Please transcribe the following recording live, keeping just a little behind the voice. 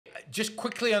just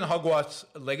quickly on Hogwarts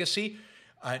Legacy.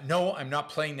 No, I'm not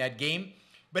playing that game,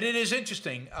 but it is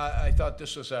interesting. I thought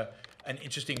this was an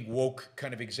interesting woke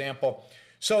kind of example.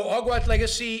 So Hogwarts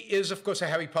Legacy is, of course, a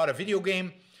Harry Potter video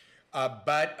game.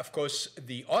 But, of course,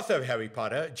 the author of Harry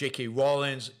Potter, J.K.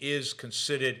 Rowling, is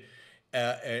considered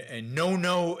a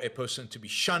no-no, a person to be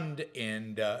shunned,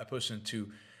 and a person to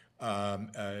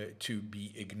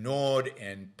be ignored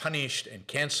and punished and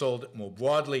canceled more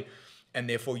broadly. And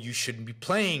therefore, you shouldn't be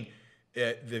playing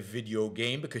the video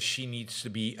game because she needs to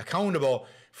be accountable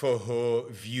for her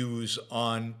views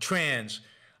on trans.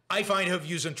 I find her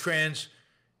views on trans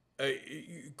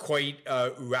quite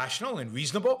rational and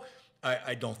reasonable.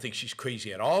 I don't think she's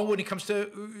crazy at all when it comes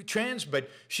to trans, but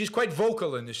she's quite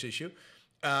vocal in this issue.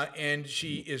 And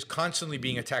she is constantly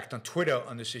being attacked on Twitter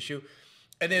on this issue.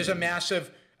 And there's a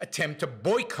massive attempt to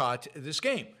boycott this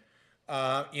game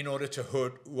in order to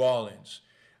hurt Rawlins.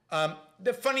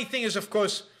 The funny thing is, of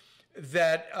course,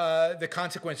 that the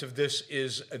consequence of this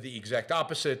is the exact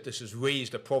opposite. This has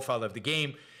raised the profile of the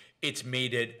game. It's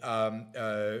made it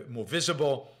more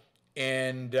visible.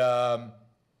 And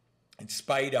in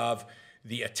spite of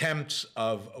the attempts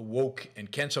of woke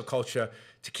and cancel culture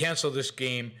to cancel this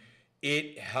game,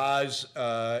 it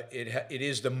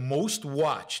is the most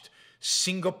watched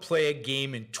single-player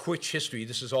game in Twitch history.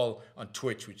 This is all on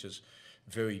Twitch, which is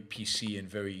very PC and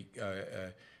very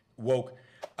woke.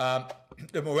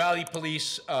 The morality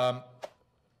police are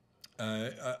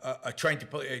trying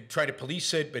to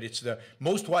police it, but it's the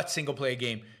most watched single-player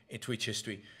game in Twitch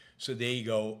history. So there you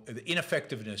go. The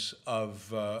ineffectiveness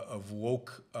of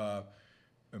woke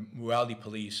morality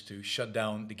police to shut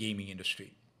down the gaming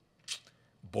industry.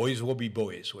 Boys will be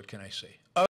boys. What can I say?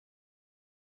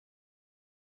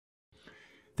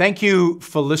 Thank you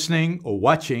for listening or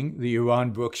watching the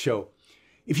Yaron Brook Show.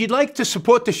 If you'd like to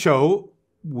support the show,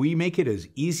 we make it as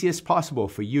easy as possible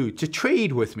for you to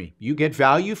trade with me. You get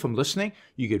value from listening.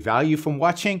 You get value from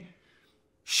watching.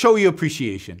 Show your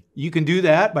appreciation. You can do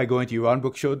that by going to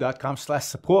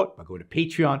yaronbrookshow.com/support, by going to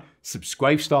Patreon,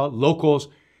 Subscribestar, Locals,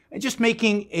 and just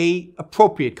making a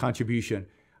appropriate contribution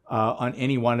on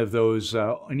any one of those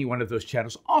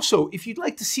channels. Also, if you'd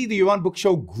like to see the Yaron Brook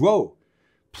Show grow,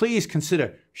 please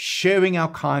consider sharing our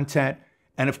content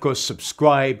and, of course,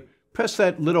 subscribe. Press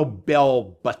that little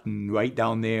bell button right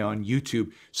down there on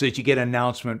YouTube so that you get an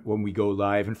announcement when we go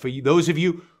live. And for those of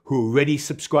you who are already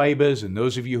subscribers and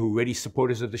those of you who are already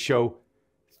supporters of the show,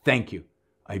 thank you.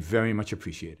 I very much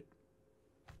appreciate it.